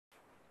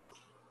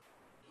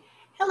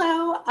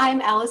Hello,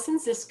 I'm Allison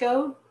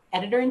Zisko,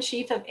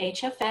 Editor-in-Chief of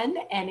HFN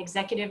and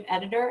Executive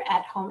Editor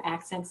at Home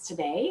Accents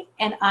Today.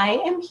 And I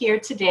am here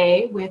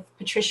today with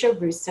Patricia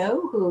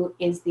Russo, who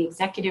is the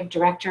Executive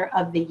Director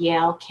of the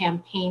Yale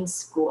Campaign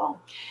School.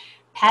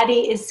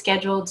 Patty is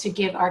scheduled to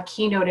give our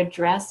keynote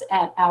address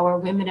at our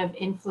Women of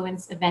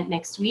Influence event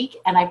next week,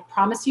 and I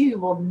promise you, you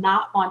will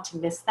not want to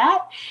miss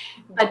that.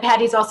 But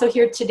Patty's also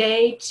here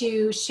today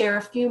to share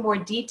a few more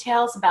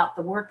details about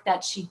the work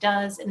that she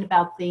does and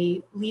about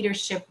the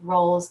leadership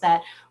roles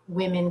that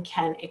women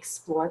can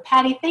explore.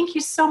 Patty, thank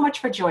you so much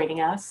for joining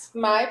us.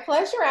 My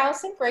pleasure,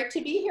 Allison. Great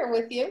to be here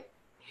with you.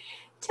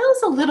 Tell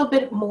us a little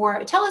bit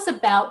more. Tell us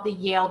about the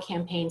Yale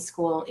Campaign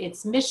School,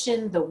 its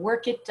mission, the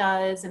work it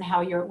does, and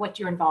what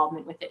your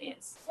involvement with it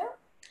is. Yeah.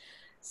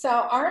 So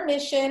our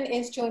mission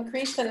is to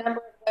increase the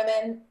number of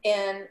women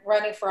in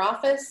running for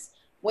office,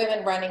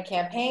 women running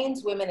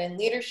campaigns, women in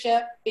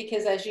leadership,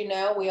 because as you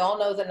know, we all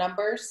know the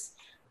numbers.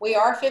 We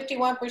are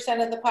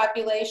 51% of the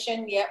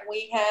population, yet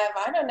we have,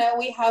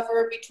 we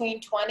hover between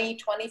 20,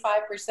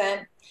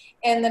 25%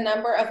 in the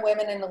number of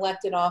women in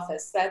elected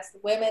office. That's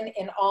women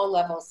in all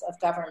levels of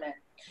government.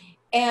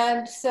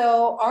 And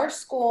so our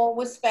school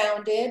was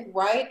founded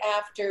right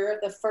after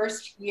the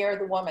first year of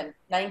the woman,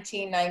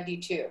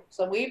 1992.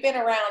 So we've been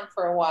around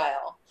for a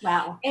while.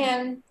 Wow.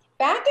 And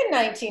back in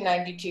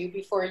 1992,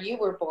 before you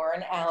were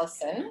born,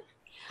 Allison,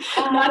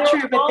 not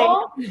true, but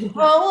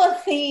all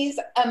of these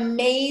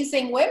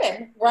amazing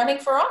women running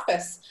for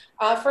office,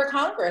 for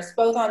Congress,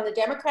 both on the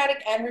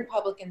Democratic and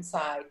Republican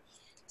side.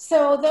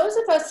 So those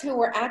of us who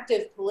were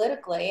active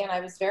politically, and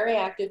I was very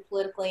active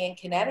politically in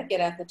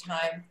Connecticut at the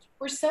time,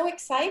 were so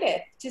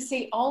excited to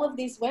see all of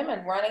these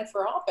women running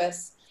for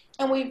office.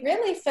 And we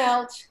really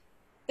felt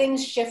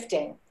things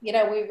shifting. You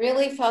know, we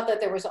really felt that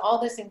there was all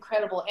this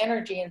incredible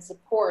energy and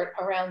support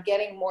around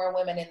getting more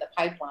women in the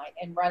pipeline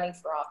and running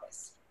for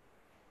office.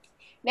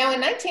 Now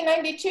in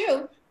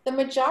 1992, the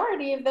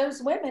majority of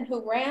those women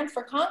who ran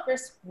for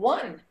Congress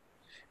won.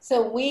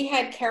 So we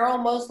had Carol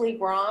Moseley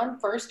Braun,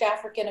 first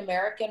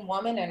African-American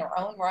woman in her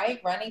own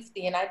right, running for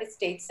the United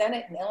States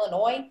Senate in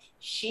Illinois.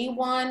 She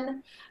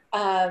won.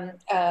 Ann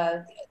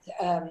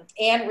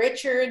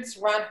Richards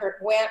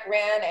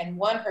ran and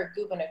won her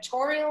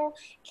gubernatorial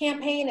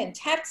campaign in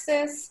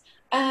Texas.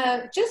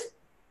 Just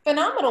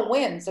phenomenal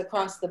wins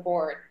across the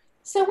board.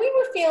 So we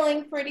were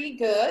feeling pretty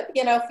good,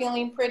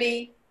 feeling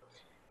pretty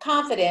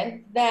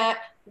confident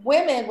that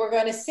women were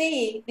going to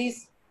see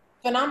these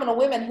phenomenal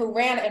women who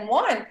ran and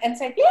won and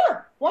said,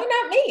 yeah, why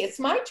not me? It's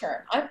my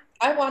turn.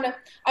 I want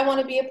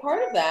to be a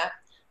part of that.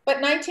 But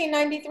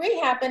 1993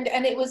 happened,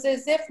 and it was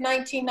as if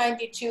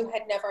 1992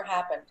 had never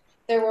happened.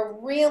 There were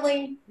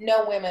really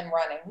no women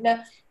running,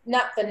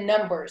 not the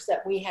numbers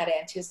that we had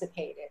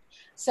anticipated.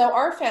 So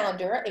our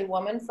founder, a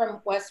woman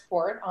from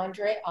Westport,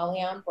 Andre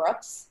Allian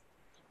Brooks,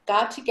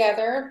 got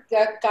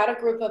a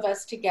group of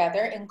us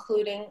together,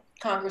 including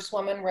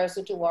Congresswoman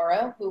Rosa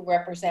DeLauro, who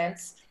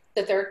represents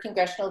the 3rd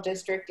Congressional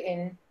District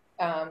in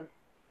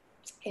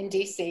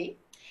DC,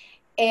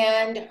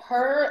 and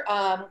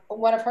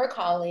one of her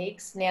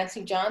colleagues,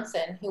 Nancy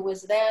Johnson, who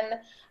was then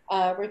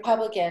a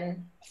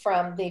Republican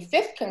from the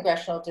 5th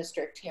Congressional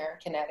District here in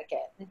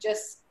Connecticut, and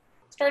just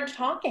started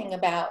talking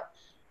about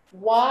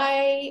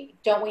why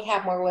don't we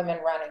have more women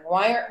running?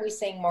 Why aren't we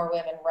seeing more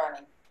women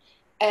running?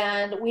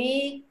 And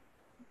we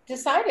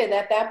decided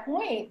at that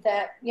point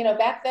that,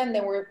 back then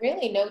there were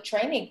really no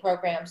training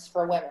programs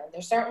for women.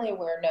 There certainly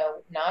were no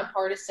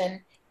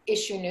nonpartisan,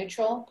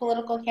 issue-neutral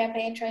political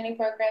campaign training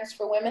programs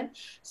for women.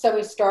 So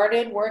we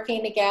started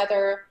working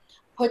together,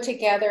 put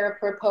together a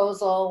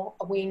proposal.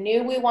 We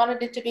knew we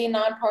wanted it to be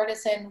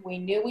nonpartisan. We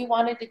knew we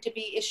wanted it to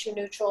be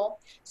issue-neutral.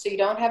 So you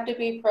don't have to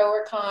be pro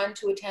or con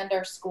to attend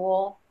our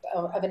school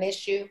of an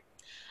issue.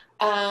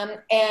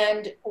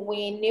 And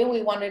we knew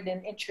we wanted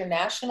an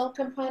international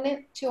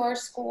component to our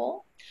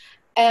school.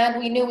 And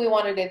we knew we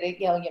wanted it at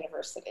Yale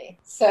University.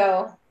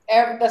 So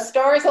the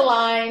stars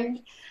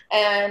aligned,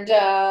 and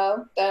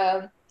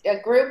a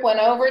group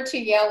went over to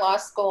Yale Law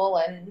School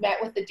and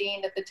met with the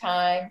dean at the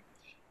time.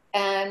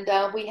 And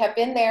we have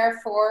been there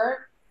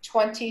for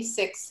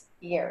 26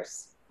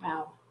 years.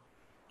 Wow.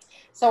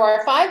 So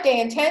our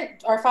five-day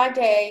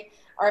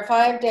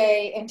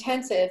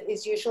intensive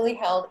is usually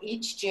held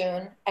each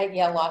June at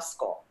Yale Law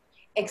School,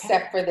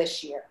 except for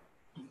this year.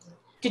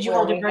 Did you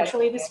hold it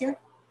virtually this year?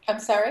 I'm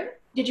sorry?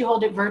 Did you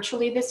hold it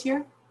virtually this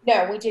year?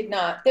 No, we did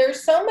not.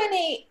 There's so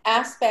many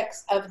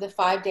aspects of the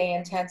 5-day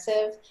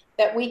intensive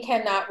that we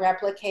cannot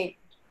replicate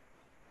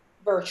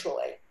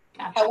virtually.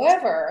 Gotcha.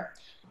 However,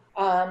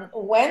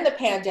 when the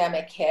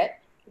pandemic hit,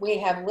 we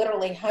have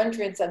literally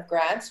hundreds of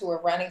grads who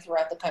are running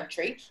throughout the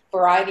country,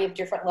 variety of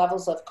different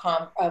levels of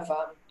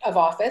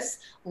office,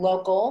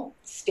 local,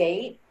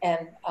 state,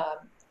 and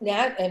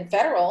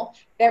federal,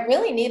 that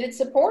really needed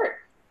support.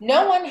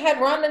 No one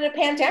had run in a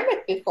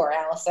pandemic before,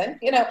 Allison.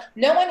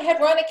 No one had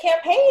run a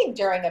campaign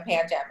during a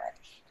pandemic.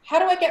 How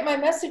do I get my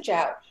message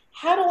out?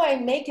 How do I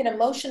make an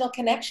emotional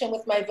connection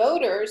with my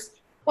voters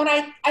when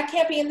I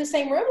can't be in the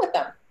same room with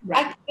them?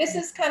 Right. This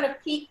is kind of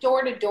peak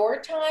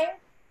door-to-door time.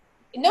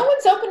 no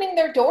one's opening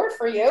their door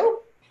for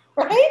you,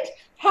 right?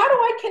 How do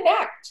I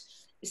connect?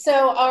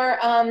 So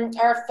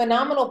our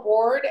phenomenal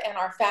board and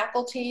our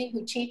faculty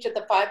who teach at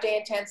the 5-day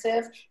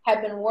intensive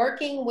have been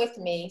working with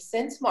me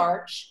since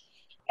March,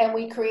 and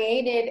we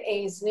created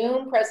a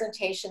Zoom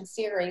presentation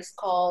series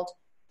called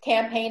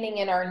Campaigning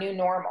in Our New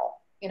Normal,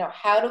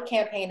 how to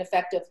campaign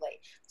effectively.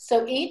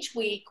 So each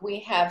week we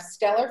have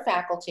stellar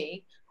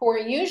faculty who are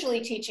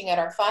usually teaching at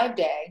our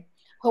 5-day,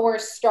 who are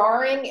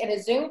starring in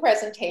a Zoom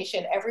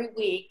presentation every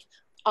week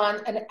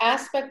on an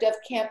aspect of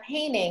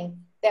campaigning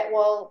that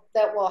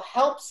will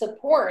help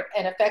support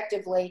and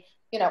effectively,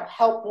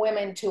 help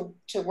women to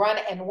run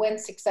and win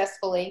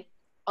successfully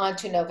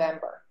onto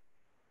November.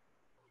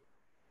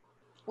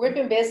 We've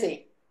been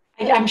busy.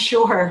 I'm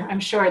sure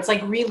it's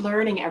like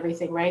relearning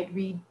everything, right?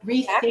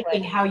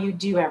 Rethinking how you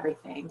do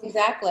everything.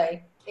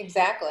 Exactly.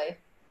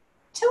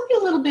 Tell me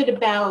a little bit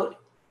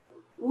about,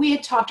 we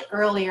had talked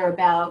earlier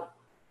about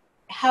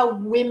how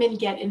women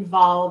get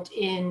involved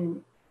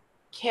in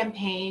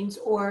campaigns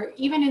or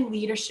even in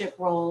leadership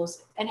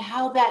roles and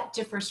how that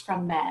differs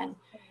from men.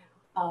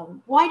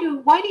 Why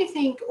do you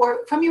think,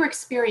 or from your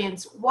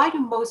experience, why do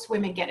most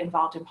women get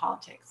involved in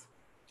politics?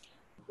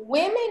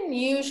 Women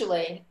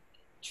usually,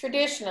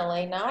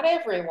 traditionally, not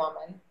every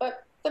woman,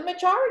 but the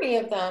majority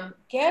of them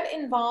get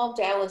involved,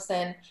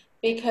 Allison,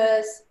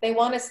 because they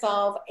want to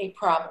solve a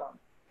problem,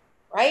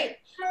 right?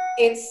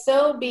 It's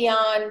so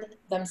beyond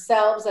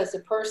themselves as a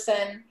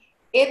person.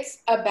 It's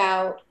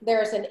about,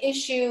 there's an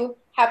issue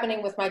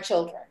happening with my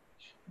children.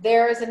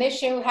 There's an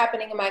issue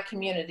happening in my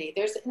community.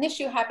 There's an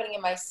issue happening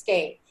in my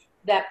state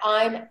that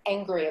I'm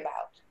angry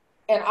about.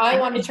 And I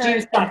want to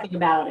do something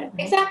about it.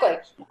 Exactly.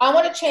 I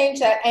want to change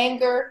that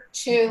anger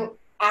to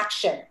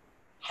action.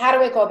 How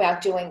do I go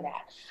about doing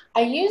that?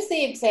 I use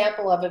the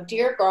example of a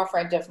dear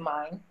girlfriend of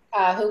mine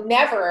who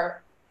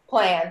never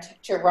planned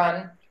to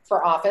run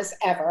for office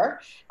ever.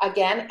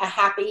 Again, a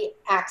happy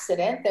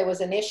accident. There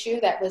was an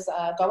issue that was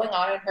going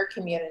on in her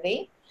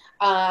community.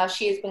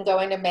 She has been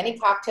going to many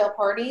cocktail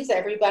parties.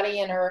 Everybody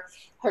in her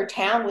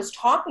town was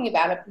talking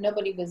about it, but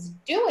nobody was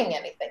doing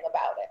anything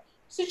about it.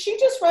 So she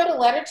just wrote a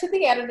letter to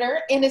the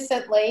editor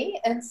innocently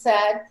and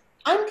said,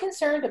 I'm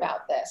concerned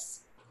about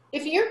this.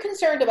 If you're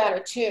concerned about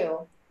it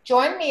too,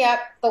 join me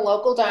at the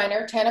local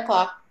diner, 10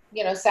 o'clock,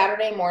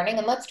 Saturday morning,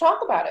 and let's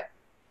talk about it.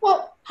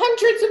 Well,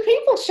 hundreds of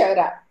people showed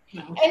up.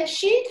 And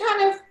she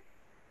kind of,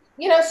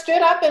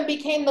 stood up and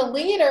became the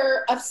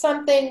leader of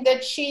something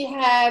that she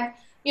had,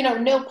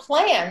 no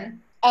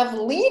plan of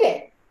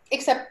leading,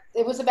 except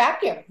it was a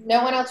vacuum.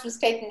 No one else was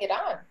taking it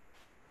on.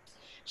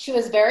 She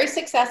was very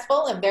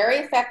successful and very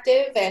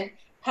effective and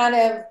kind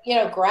of,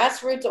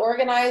 grassroots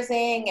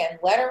organizing and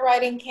letter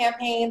writing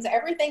campaigns,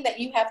 everything that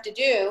you have to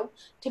do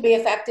to be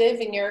effective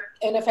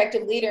an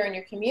effective leader in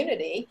your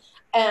community.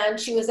 And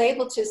she was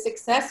able to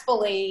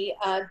successfully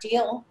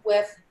deal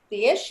with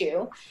the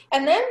issue.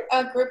 And then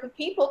a group of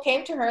people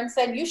came to her and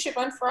said, you should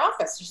run for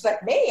office. She's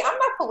like, me? I'm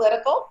not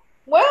political.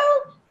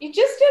 Well, you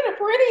just did a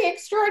pretty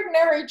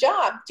extraordinary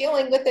job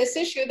dealing with this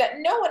issue that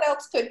no one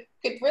else could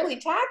really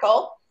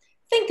tackle.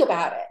 Think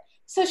about it.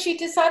 So she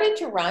decided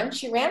to run.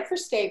 She ran for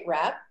state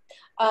rep,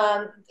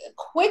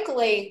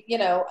 quickly,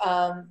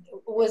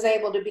 was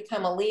able to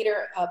become a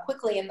leader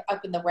quickly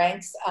up in the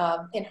ranks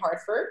in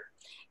Hartford.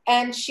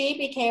 And she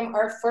became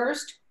our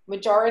first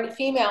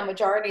female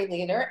majority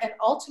leader and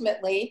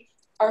ultimately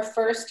our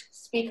first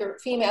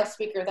female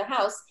speaker of the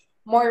House,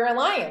 Moira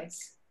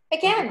Lyons.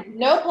 Again,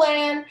 no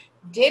plan,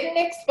 didn't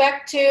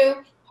expect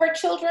to. Her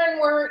children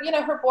were,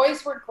 her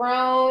boys were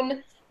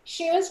grown.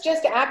 She was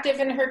just active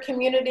in her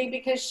community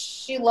because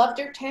she loved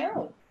her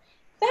town.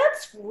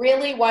 That's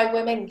really why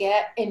women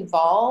get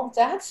involved.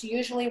 That's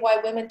usually why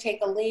women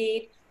take a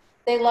lead.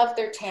 They love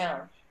their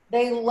town.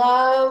 They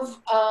love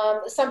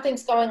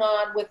something's going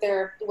on with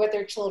their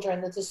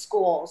children at the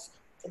schools.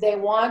 They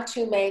want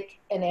to make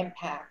an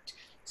impact.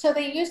 So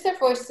they use their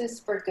voices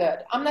for good.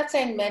 I'm not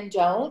saying men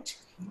don't,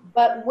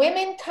 but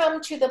women come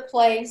to the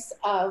place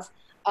of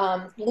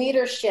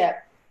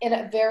leadership in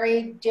a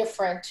very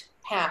different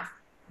path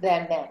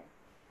than men.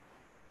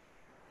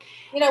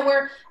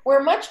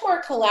 We're much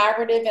more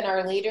collaborative in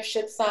our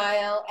leadership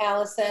style,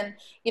 Allison.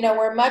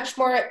 We're much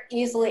more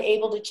easily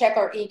able to check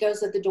our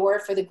egos at the door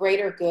for the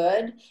greater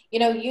good.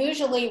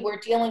 Usually we're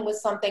dealing with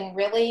something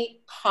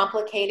really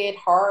complicated,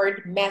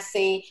 hard,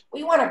 messy.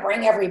 We want to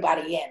bring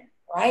everybody in,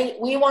 right?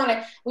 We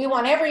want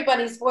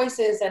everybody's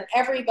voices and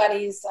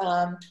everybody's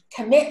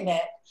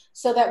commitment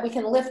so that we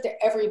can lift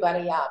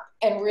everybody up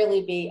and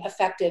really be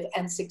effective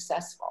and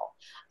successful.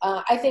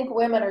 I think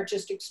women are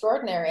just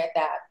extraordinary at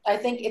that. I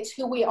think it's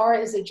who we are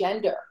as a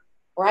gender,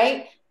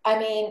 right? I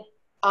mean,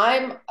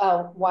 I'm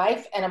a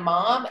wife and a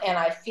mom, and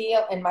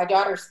my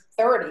daughter's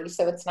 30,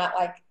 so it's not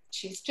like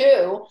she's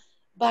 2,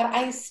 but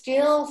I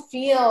still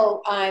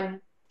feel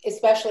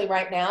especially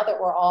right now that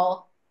we're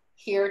all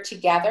here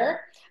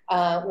together,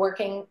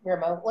 working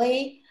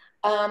remotely.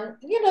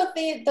 It's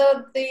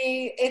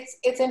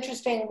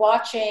interesting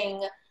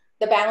watching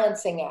the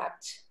balancing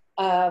act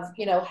of,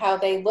 how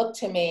they look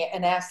to me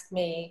and ask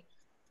me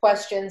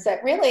questions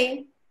that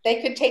really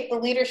they could take the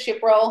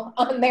leadership role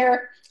on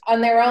their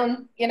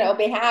own,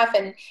 behalf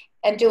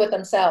and do it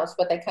themselves,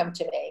 but they come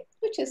to me,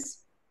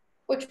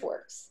 which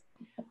works.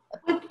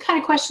 What kind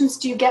of questions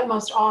do you get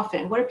most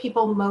often? What are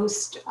people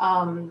most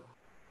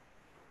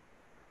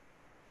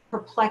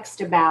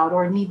perplexed about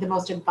or need the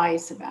most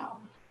advice about?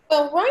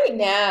 Well, right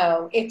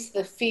now, it's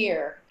the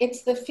fear.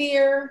 It's the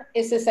fear,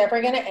 is this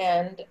ever going to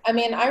end? I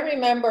mean, I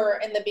remember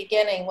in the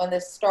beginning when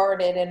this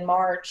started in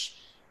March,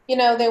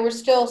 there were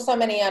still so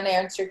many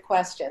unanswered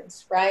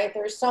questions, right?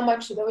 There was so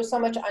much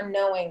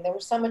unknowing. There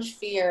was so much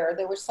fear.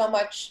 There was so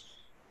much,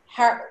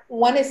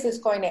 when is this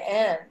going to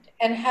end?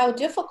 And how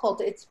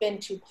difficult it's been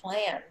to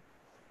plan,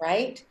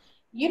 right?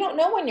 You don't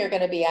know when you're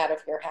going to be out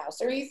of your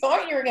house, or you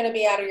thought you were going to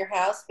be out of your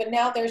house, but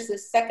now there's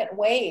this second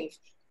wave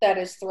that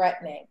is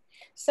threatening.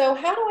 So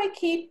how do I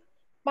keep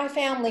my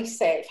family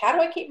safe? How do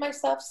I keep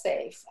myself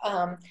safe?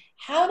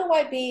 How do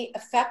I be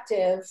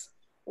effective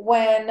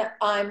when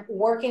I'm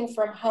working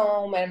from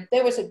home? And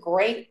there was a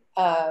great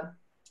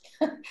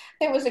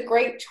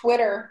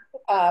Twitter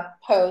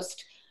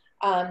post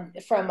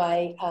from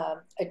a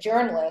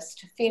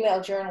journalist,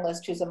 female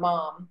journalist who's a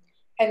mom.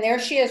 And there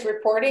she is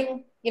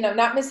reporting,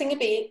 not missing a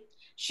beat.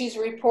 She's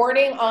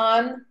reporting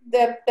on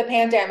the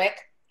pandemic.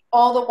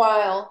 All the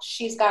while,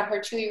 she's got her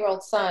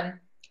 2-year-old son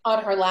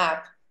on her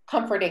lap,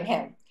 comforting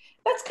him.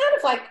 That's kind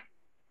of like,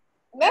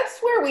 that's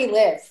where we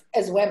live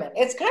as women.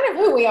 It's kind of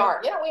who we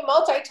are. We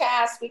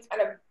multitask, we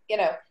kind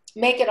of,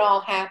 make it all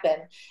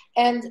happen.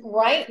 And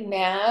right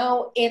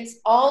now, it's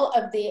all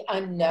of the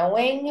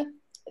unknowing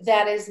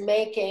that is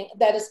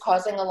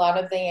causing a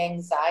lot of the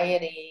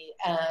anxiety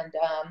and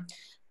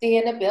the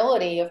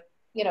inability of,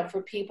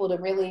 for people to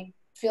really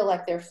feel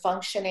like they're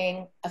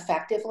functioning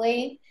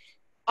effectively.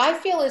 I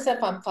feel as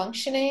if I'm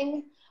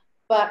functioning,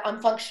 but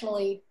I'm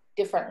functionally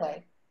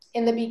differently.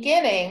 In the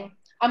beginning,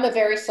 I'm a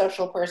very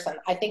social person.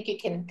 I think you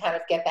can kind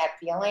of get that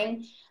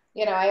feeling.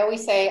 I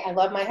always say I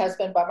love my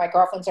husband, but my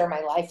girlfriends are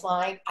my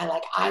lifeline.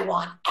 I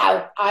want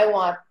out. I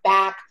want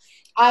back.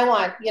 I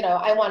want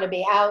to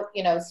be out,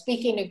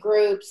 speaking to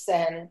groups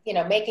and,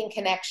 making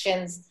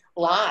connections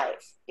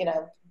live.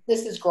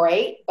 This is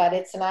great, but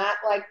it's not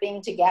like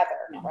being together,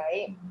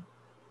 right?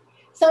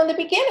 So in the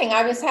beginning,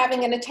 I was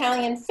having an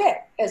Italian fit,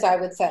 as I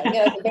would say.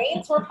 The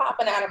veins were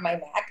popping out of my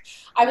neck.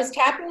 I was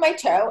tapping my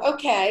toe.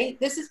 Okay,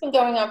 this has been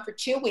going on for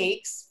 2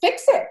 weeks.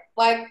 Fix it.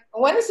 Like,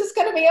 when is this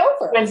going to be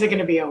over? When's it going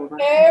to be over?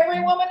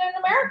 Every woman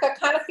in America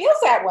kind of feels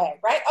that way,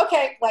 right?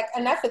 Okay, like,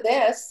 enough of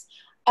this.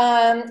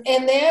 And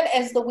then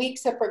as the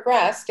weeks have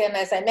progressed, and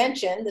as I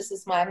mentioned, this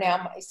is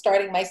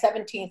starting my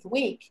 17th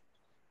week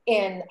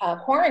in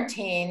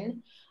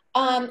quarantine.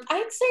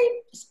 I'd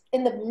say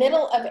in the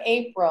middle of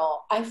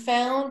April, I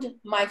found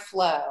my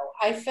flow.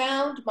 I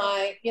found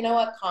my,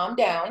 calm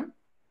down.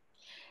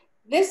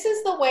 This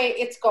is the way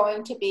it's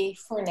going to be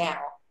for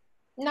now.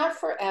 Not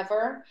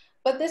forever,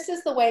 but this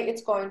is the way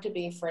it's going to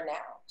be for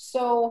now.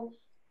 So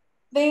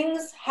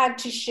things had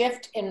to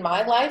shift in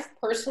my life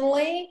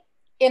personally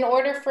in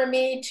order for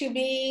me to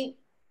be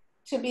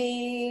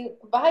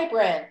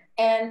vibrant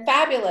and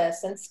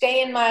fabulous and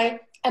stay in my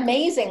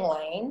amazing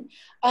lane.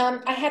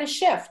 I had a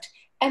shift.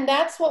 And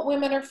that's what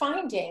women are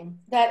finding,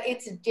 that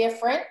it's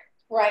different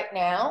right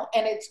now,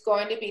 and it's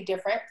going to be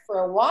different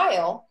for a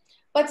while,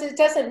 but it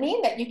doesn't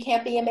mean that you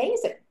can't be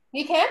amazing.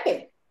 You can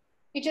be.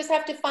 You just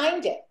have to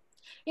find it.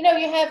 You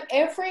have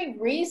every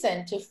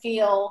reason to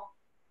feel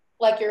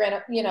like you're in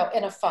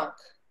a funk.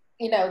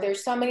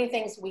 There's so many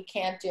things we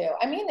can't do.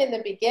 I mean, in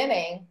the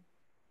beginning,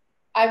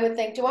 I would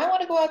think, do I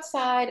want to go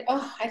outside?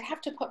 Oh, I'd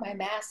have to put my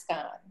mask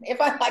on if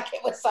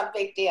it was some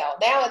big deal.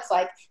 Now it's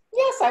like,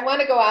 yes, I want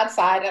to go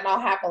outside and I'll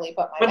happily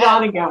put my mask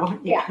on. And go.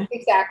 Yeah,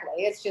 exactly.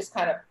 It's just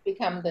kind of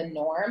become the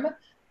norm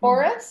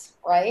for us,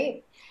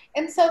 right?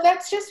 And so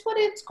that's just what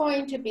it's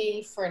going to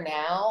be for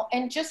now.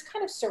 And just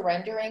kind of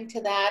surrendering to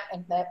that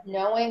and that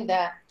knowing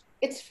that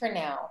it's for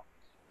now.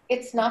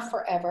 It's not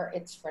forever,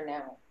 it's for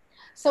now.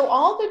 So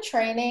all the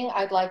training,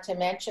 I'd like to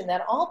mention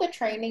that all the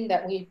training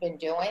that we've been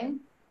doing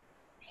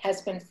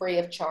has been free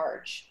of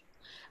charge.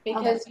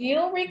 Because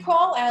you'll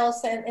recall,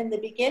 Allison, in the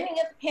beginning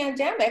of the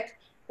pandemic,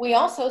 we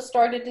also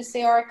started to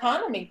see our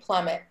economy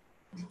plummet.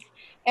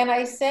 And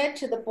I said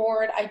to the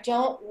board, I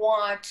don't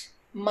want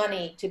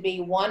money to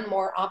be one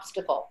more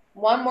obstacle,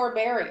 one more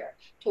barrier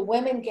to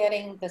women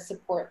getting the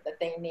support that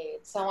they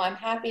need. So I'm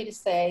happy to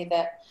say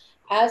that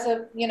as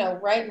of,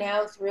 right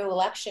now through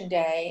Election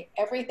Day,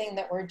 everything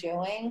that we're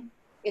doing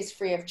is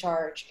free of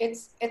charge.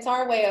 It's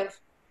our way of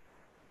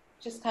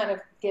just kind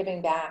of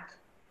giving back.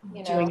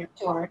 Doing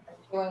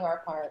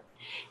our part.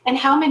 And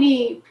how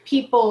many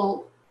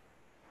people,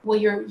 well,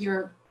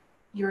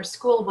 your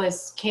school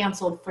was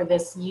canceled for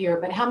this year,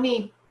 but how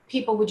many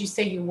people would you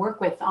say you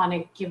work with on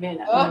a given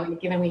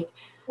week?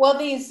 Well,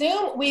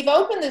 we've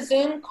opened the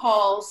Zoom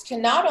calls to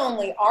not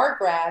only our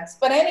grads,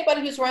 but anybody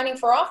who's running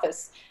for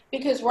office.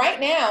 Because right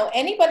now,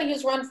 anybody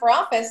who's run for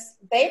office,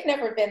 they've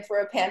never been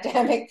through a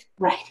pandemic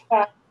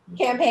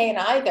campaign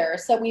either.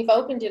 So we've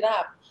opened it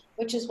up,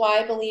 which is why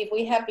I believe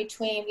we have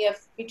between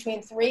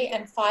 300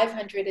 and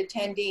 500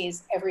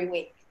 attendees every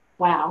week.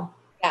 Wow.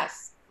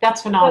 Yes.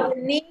 That's So phenomenal.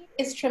 the need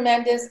is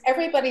tremendous.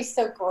 Everybody's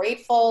so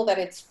grateful that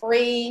it's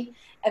free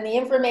and the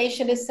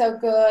information is so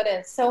good and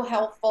it's so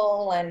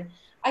helpful. And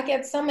I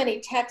get so many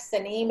texts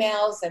and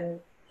emails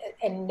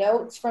and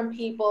notes from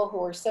people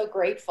who are so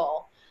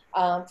grateful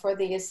for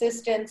the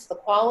assistance, the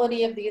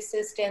quality of the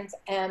assistance,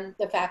 and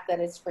the fact that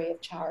it's free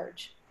of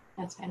charge.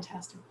 That's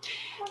fantastic.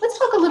 Let's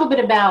talk a little bit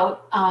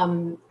about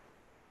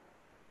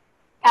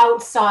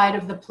outside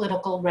of the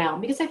political realm,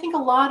 because I think a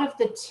lot of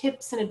the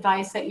tips and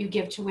advice that you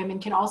give to women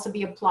can also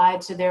be applied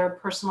to their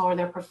personal or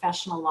their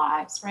professional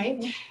lives,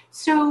 right? Mm-hmm.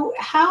 So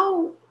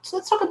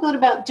let's talk a bit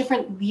about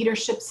different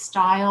leadership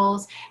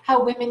styles,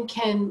 how women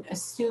can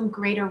assume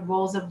greater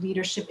roles of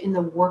leadership in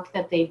the work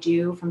that they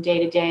do from day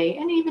to day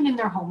and even in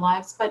their home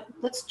lives. But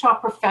let's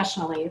talk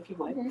professionally, if you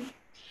would. Mm-hmm.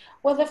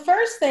 Well, the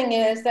first thing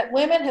is that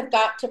women have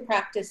got to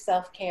practice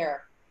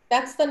self-care.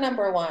 That's the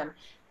number one.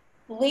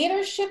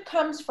 Leadership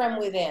comes from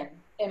within,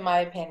 in my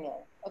opinion,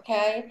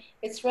 okay?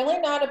 It's really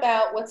not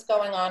about what's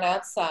going on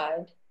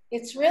outside.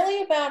 It's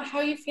really about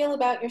how you feel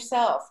about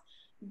yourself.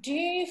 Do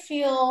you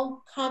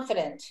feel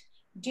confident?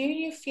 Do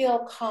you feel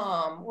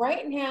calm?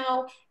 Right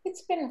now,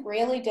 it's been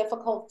really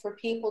difficult for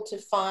people to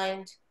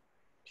find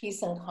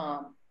peace and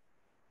calm,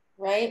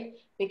 right?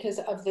 Because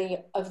of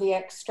the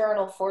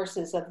external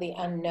forces of the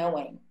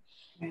unknowing.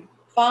 Right.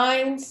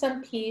 Find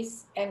some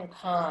peace and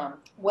calm,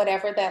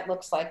 whatever that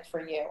looks like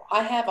for you.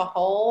 I have a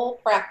whole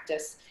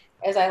practice,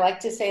 as I like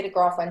to say to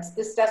girlfriends,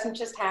 this doesn't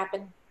just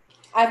happen.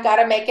 I've got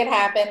to make it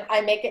happen. I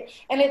make it.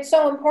 And it's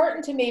so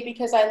important to me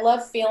because I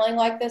love feeling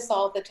like this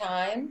all the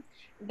time,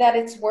 that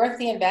it's worth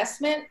the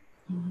investment.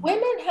 Mm-hmm.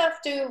 Women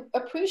have to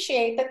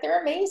appreciate that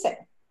they're amazing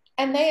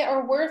and they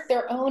are worth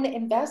their own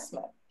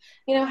investment.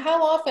 You know,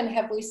 how often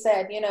have we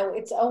said, you know,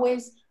 it's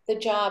always the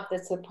job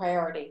that's the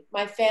priority.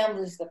 My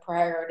family's the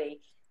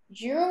priority.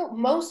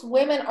 Most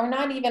women are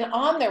not even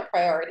on their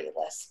priority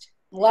list,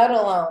 let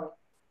alone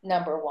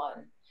number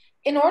one.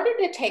 In order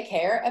to take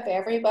care of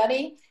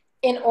everybody,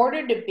 in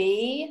order to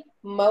be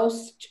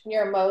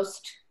your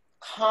most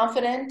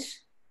confident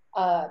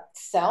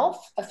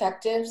self,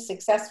 effective,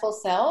 successful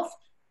self,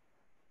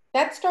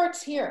 that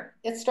starts here.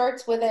 It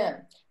starts within.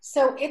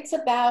 So it's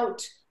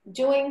about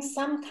doing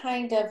some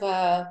kind of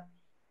a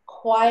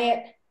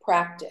quiet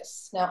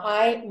practice. Now,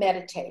 I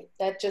meditate.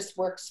 That just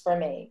works for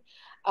me.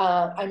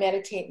 I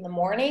meditate in the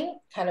morning,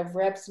 kind of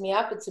revs me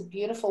up. It's a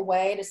beautiful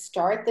way to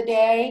start the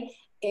day.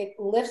 It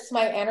lifts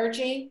my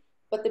energy.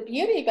 But the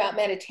beauty about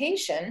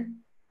meditation,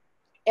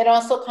 it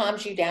also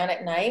calms you down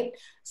at night.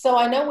 So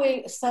I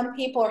know some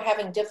people are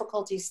having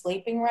difficulty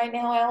sleeping right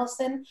now,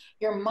 Allison.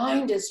 Your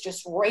mind is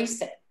just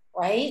racing,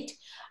 right?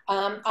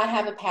 I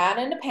have a pad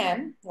and a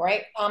pen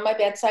right on my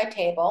bedside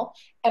table,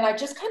 and I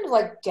just kind of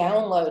like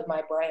download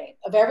my brain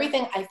of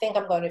everything I think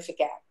I'm going to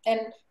forget. And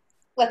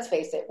let's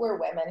face it, we're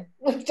women.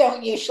 We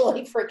don't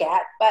usually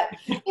forget. But,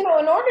 you know,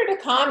 in order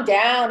to calm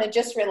down and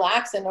just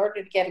relax, in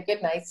order to get a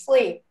good night's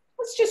sleep,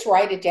 let's just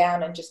write it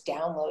down and just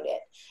download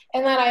it.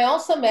 And then I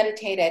also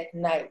meditate at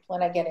night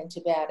when I get into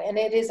bed. And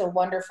it is a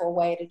wonderful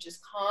way to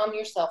just calm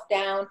yourself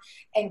down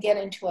and get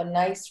into a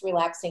nice,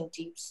 relaxing,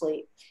 deep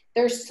sleep.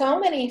 There's so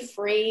many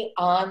free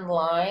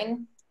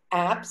online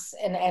apps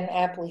and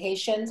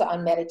applications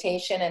on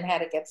meditation and how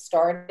to get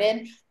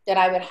started that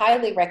I would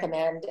highly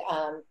recommend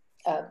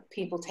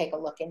people take a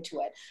look into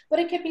it. But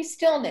it could be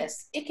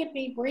stillness, it could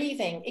be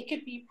breathing, it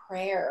could be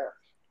prayer,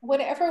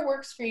 whatever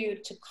works for you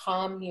to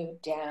calm you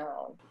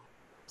down.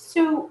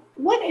 So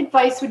what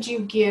advice would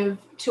you give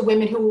to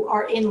women who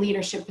are in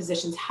leadership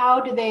positions?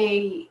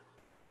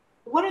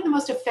 What are the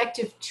most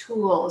effective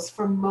tools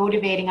for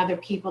motivating other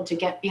people to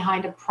get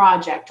behind a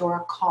project or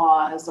a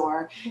cause,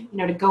 or, you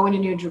know, to go in a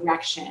new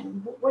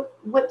direction?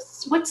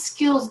 What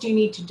skills do you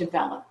need to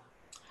develop?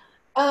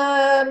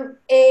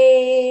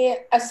 A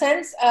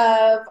sense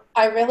of,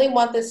 I really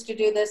want this to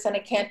do this, and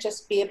it can't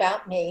just be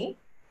about me.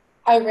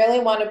 I really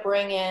want to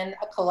bring in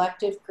a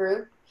collective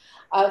group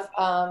of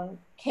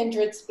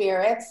kindred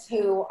spirits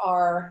who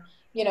are,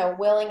 you know,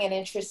 willing and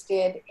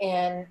interested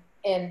in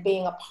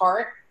being a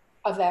part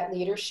of that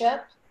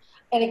leadership.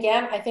 And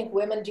again, I think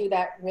women do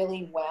that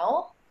really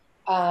well.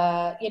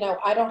 You know,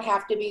 I don't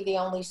have to be the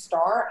only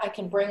star. I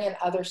can bring in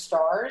other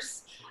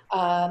stars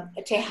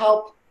to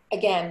help,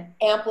 again,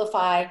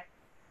 amplify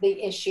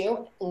the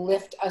issue,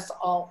 lift us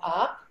all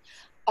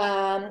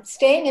up.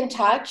 Staying in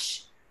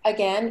touch,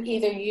 again,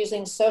 either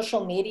using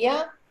social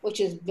media, which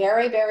is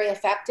very, very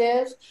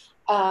effective.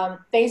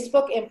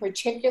 Facebook in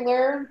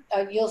particular,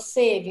 you'll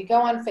see if you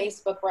go on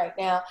Facebook right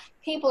now,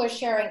 people are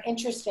sharing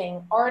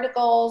interesting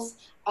articles,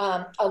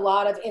 a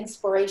lot of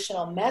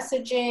inspirational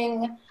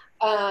messaging,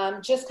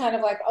 just kind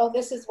of like, oh,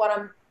 this is what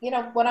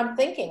I'm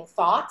thinking,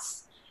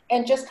 thoughts,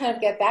 and just kind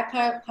of get that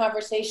kind of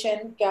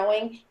conversation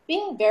going,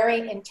 being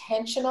very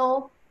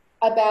intentional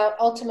about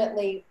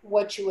ultimately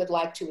what you would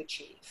like to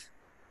achieve.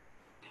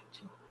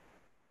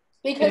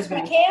 Because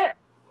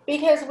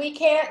we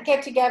can't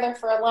get together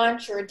for a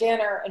lunch or a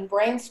dinner and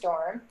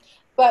brainstorm,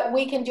 but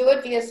we can do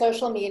it via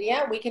social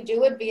media. We can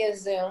do it via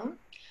Zoom,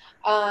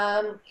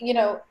 you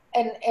know,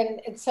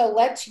 and so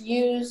let's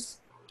use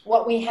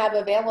what we have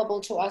available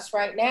to us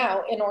right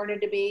now in order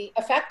to be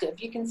effective.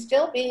 You can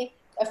still be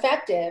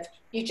effective.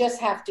 You just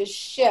have to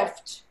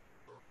shift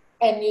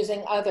and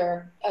using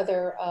other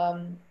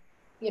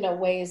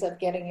ways of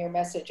getting your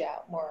message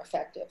out more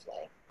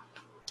effectively.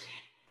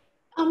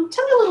 Tell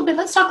me a little bit,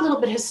 let's talk a little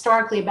bit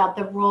historically about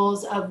the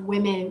roles of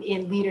women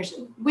in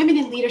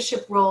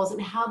leadership roles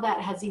and how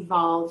that has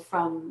evolved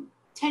from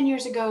 10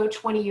 years ago,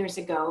 20 years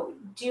ago.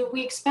 Do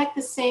we expect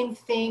the same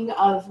thing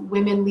of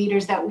women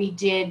leaders that we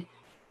did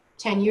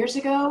 10 years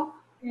ago?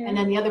 Mm-hmm. And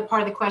then the other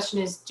part of the question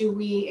is, do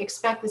we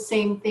expect the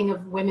same thing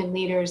of women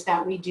leaders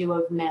that we do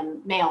of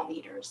male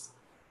leaders?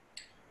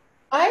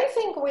 I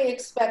think we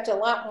expect a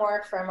lot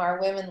more from our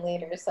women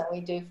leaders than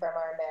we do from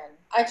our men.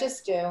 I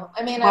just do.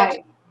 I mean,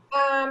 right.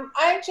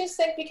 I just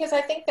think because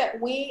I think that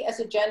we as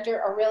a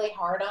gender are really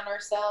hard on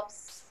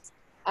ourselves.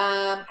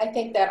 I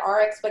think that our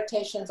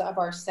expectations of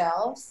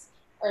ourselves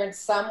are in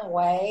some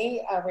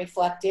way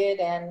reflected,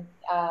 and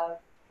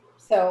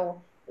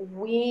so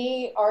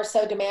we are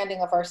so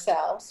demanding of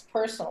ourselves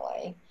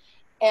personally,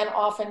 and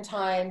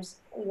oftentimes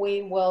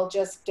we will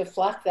just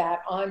deflect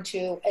that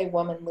onto a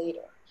woman leader.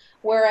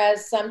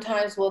 Whereas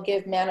sometimes we'll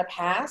give men a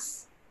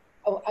pass,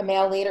 a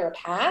male leader a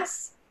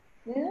pass,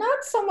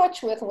 not so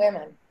much with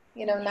women.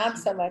 Not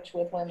so much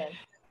with women.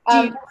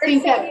 Do you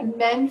think that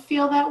men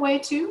feel that way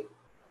too?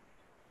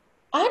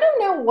 I don't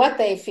know what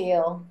they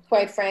feel,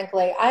 quite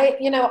frankly. I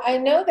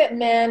know that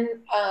men,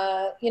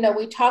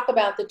 we talk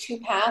about the two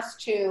paths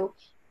to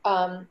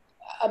a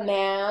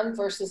man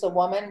versus a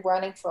woman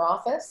running for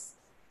office,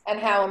 and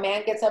how a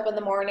man gets up in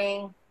the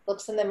morning,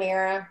 looks in the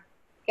mirror,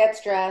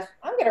 gets dressed.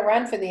 I'm going to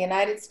run for the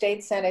United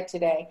States Senate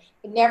today.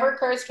 It never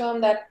occurs to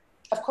him that,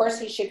 of course,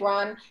 he should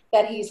run,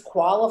 that he's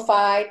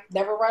qualified,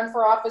 never run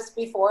for office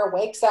before,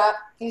 wakes up,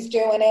 he's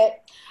doing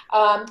it.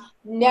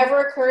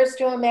 Never occurs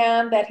to a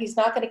man that he's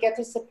not going to get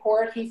the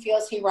support he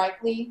feels he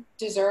rightly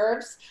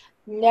deserves.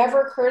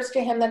 Never occurs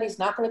to him that he's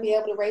not going to be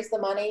able to raise the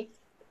money.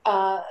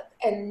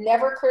 And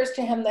never occurs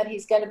to him that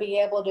he's going to be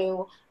able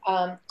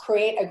to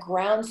create a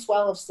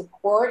groundswell of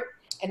support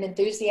and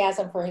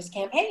enthusiasm for his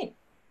campaign.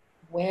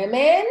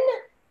 Women,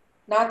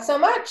 not so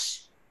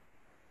much.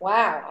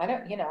 Wow,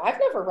 I've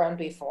never run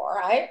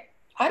before. I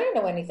don't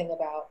know anything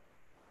about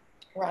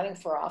running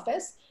for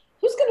office.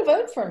 Who's going to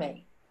vote for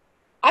me?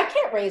 I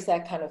can't raise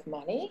that kind of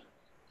money.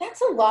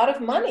 That's a lot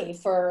of money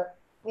for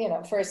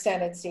a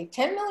Senate seat.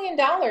 $10 million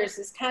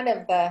is kind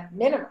of the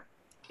minimum.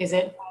 Is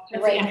it?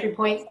 That's the entry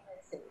point?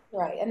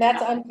 Right, and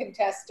that's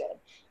uncontested.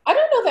 I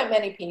don't know that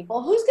many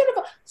people. Who's going to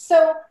vote?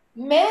 So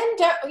men,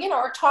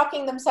 are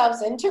talking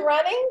themselves into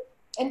running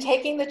and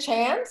taking the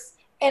chance.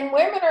 And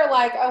women are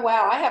like, oh,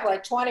 wow, I have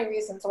like 20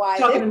 reasons why.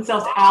 Talking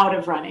themselves out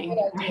of running.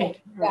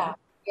 Right.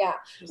 Yeah.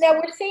 Now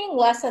we're seeing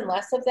less and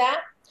less of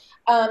that.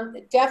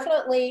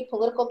 Definitely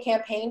political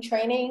campaign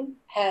training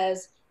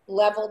has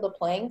leveled the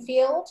playing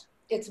field.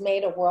 It's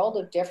made a world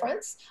of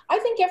difference. I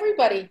think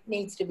everybody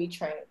needs to be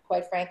trained,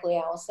 quite frankly,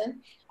 Allison.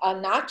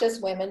 Not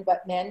just women,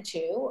 but men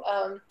too.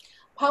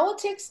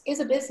 Politics is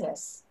a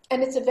business,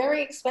 and it's a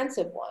very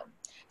expensive one.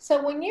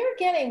 So when you're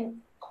getting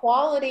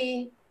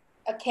quality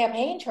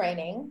campaign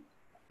training,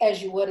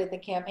 as you would at the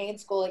campaign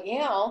school at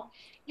Yale,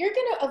 you're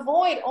going to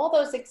avoid all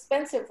those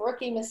expensive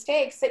rookie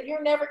mistakes that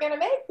you're never going to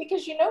make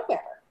because you know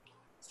better.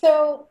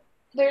 So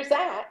there's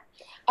that.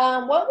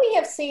 What we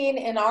have seen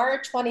in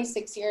our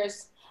 26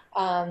 years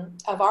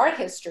of our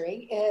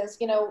history is,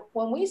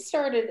 when we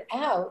started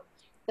out,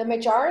 the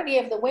majority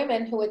of the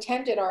women who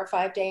attended our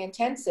 5-day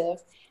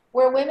intensive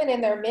were women in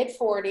their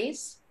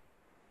mid-40s.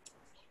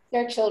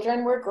 Their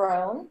children were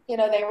grown,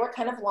 they were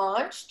kind of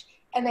launched,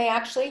 and they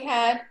actually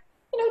had,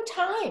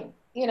 time.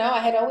 I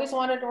had always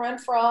wanted to run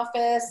for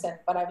office,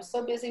 but I was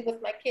so busy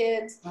with my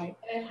kids and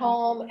at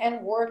home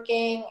and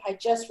working, I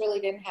just really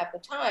didn't have the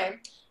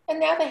time. And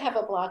now they have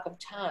a block of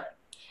time.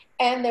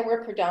 And they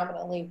were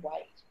predominantly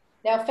white.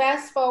 Now,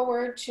 fast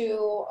forward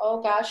to,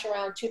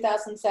 around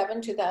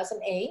 2007,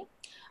 2008,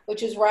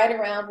 which is right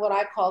around what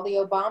I call the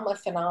Obama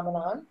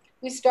phenomenon.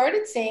 We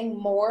started seeing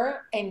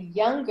more and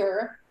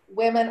younger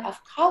women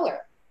of color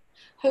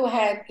who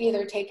had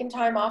either taken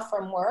time off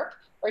from work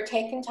or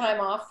taken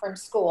time off from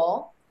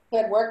school, who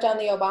had worked on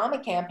the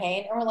Obama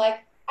campaign, and were like,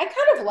 I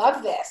kind of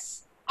love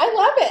this. I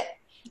love it.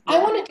 I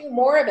want to do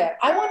more of it.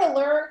 I want to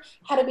learn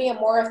how to be a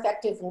more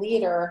effective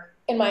leader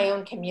in my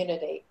own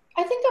community.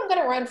 I think I'm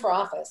going to run for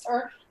office,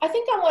 or I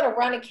think I want to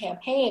run a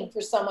campaign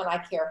for someone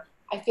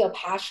I feel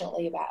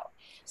passionately about.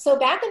 So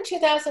back in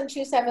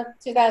 2002,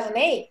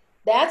 2008,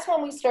 that's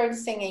when we started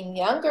seeing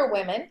younger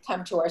women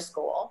come to our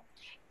school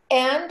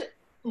and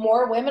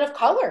more women of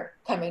color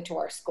coming to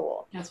our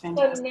school. That's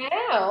fantastic. So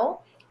now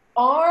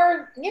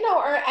our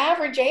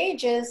average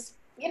age is,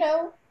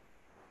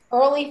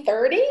 early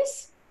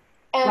 30s.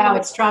 And wow,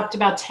 it's dropped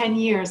about 10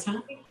 years,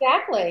 huh?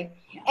 Exactly.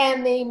 Yeah.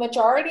 And the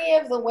majority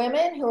of the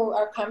women who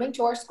are coming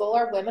to our school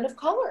are women of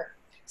color.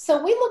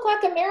 So we look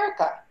like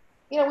America.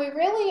 We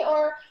really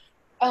are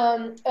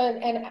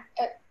an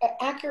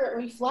accurate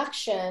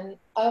reflection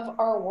of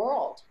our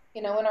world,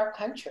 in our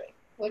country,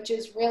 which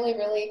is really,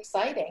 really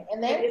exciting.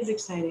 And then it is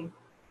exciting.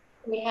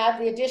 we have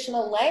the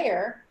additional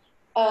layer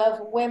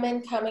of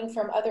women coming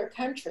from other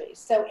countries.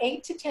 So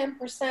 8 to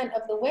 10%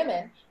 of the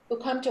women who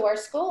come to our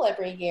school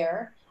every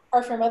year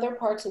are from other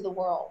parts of the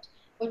world,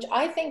 which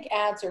I think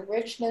adds a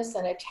richness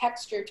and a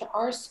texture to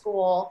our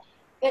school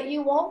that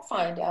you won't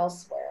find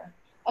elsewhere.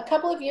 A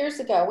couple of years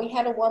ago, we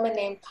had a woman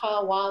named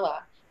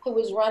Kawala who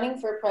was running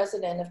for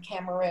president of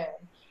Cameroon,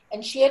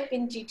 and she had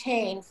been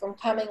detained from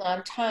coming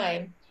on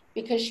time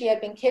because she had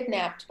been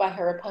kidnapped by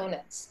her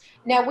opponents.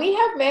 Now, we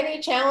have many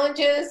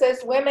challenges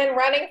as women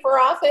running for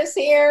office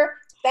here.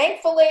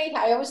 Thankfully,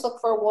 I always look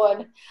for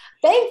wood.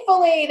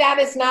 Thankfully, that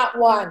is not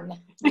one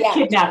yet.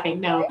 Kidnapping,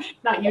 no,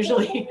 not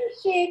usually.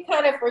 She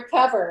kind of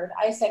recovered.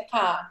 I said,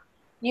 Ka,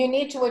 you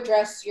need to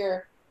address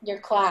your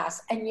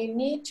class, and you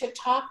need to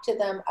talk to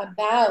them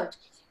about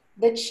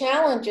the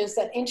challenges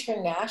that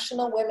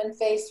international women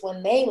face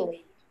when they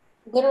leave,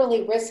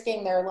 literally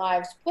risking their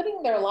lives,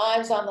 putting their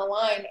lives on the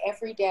line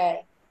every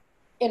day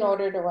in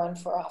order to run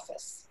for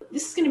office.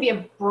 This is going to be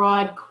a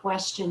broad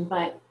question,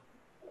 but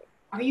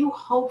are you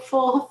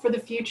hopeful for the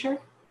future?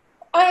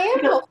 I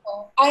am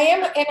hopeful. I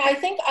am, and I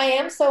think I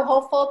am so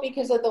hopeful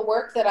because of the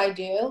work that I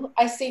do.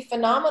 I see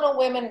phenomenal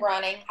women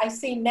running. I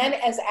see men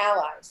as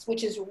allies,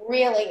 which is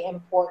really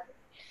important.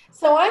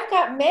 So I've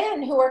got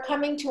men who are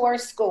coming to our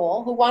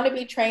school who want to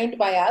be trained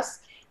by us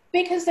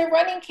because they're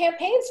running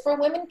campaigns for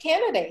women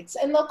candidates.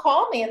 And they'll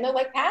call me and they're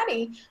like,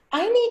 Patty,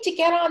 I need to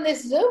get on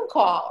this Zoom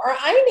call, or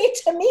I need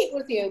to meet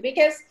with you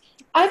because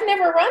I've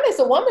never run as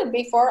a woman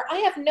before. I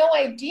have no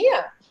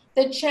idea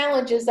the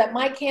challenges that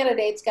my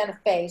candidate's going to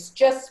face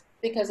just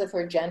because of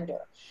her gender.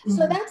 Mm-hmm.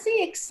 So that's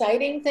the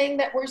exciting thing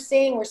that we're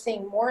seeing. We're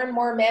seeing more and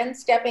more men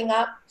stepping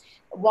up,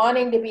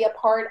 wanting to be a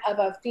part of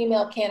a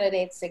female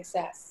candidate's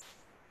success.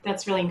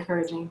 That's really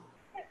encouraging.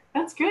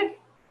 That's good.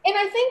 And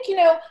I think,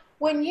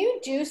 when you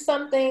do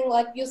something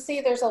like, you'll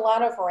see there's a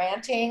lot of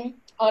ranting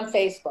on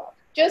Facebook.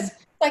 Just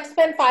like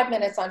spend 5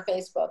 minutes on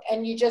Facebook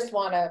and you just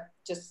want to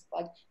just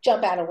like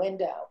jump out a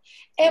window.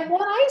 And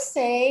what I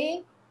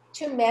say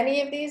to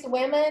many of these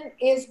women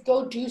is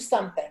go do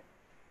something.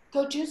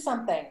 Go do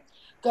something.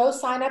 Go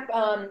sign up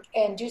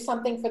and do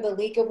something for the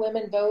League of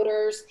Women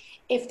Voters.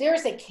 If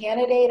there's a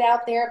candidate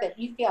out there that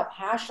you feel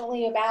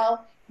passionately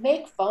about,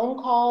 make phone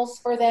calls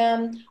for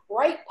them,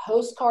 write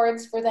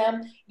postcards for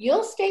them.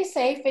 You'll stay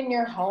safe in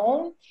your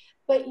home,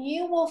 but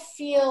you will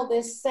feel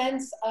this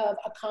sense of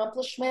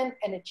accomplishment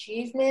and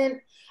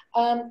achievement.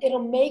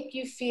 It'll make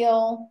you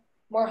feel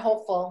more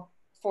hopeful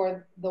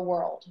for the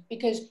world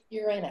because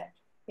you're in it.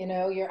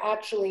 You're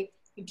actually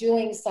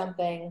doing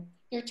something.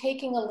 You're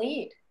taking a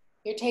lead.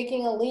 You're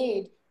taking a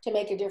lead to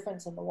make a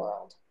difference in the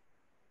world.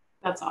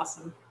 That's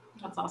awesome.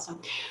 That's awesome.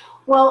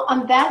 Well,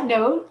 on that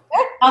note,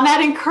 on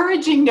that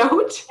encouraging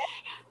note,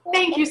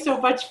 thank you so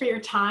much for your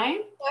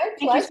time.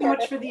 Thank you so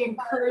much for the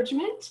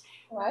encouragement.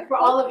 For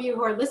all of you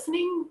who are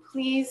listening,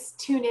 please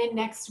tune in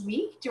next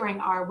week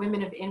during our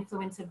Women of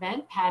Influence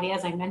event. Patty,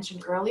 as I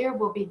mentioned earlier,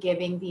 will be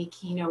giving the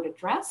keynote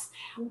address.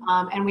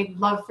 And we'd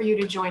love for you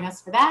to join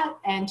us for that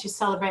and to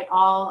celebrate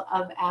all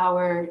of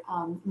our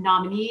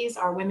nominees,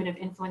 our Women of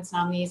Influence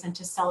nominees, and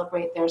to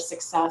celebrate their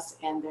success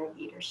and their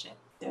leadership.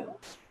 So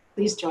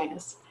please join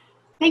us.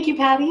 Thank you,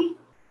 Patty.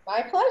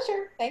 My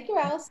pleasure. Thank you,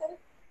 Allison.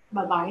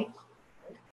 Bye-bye.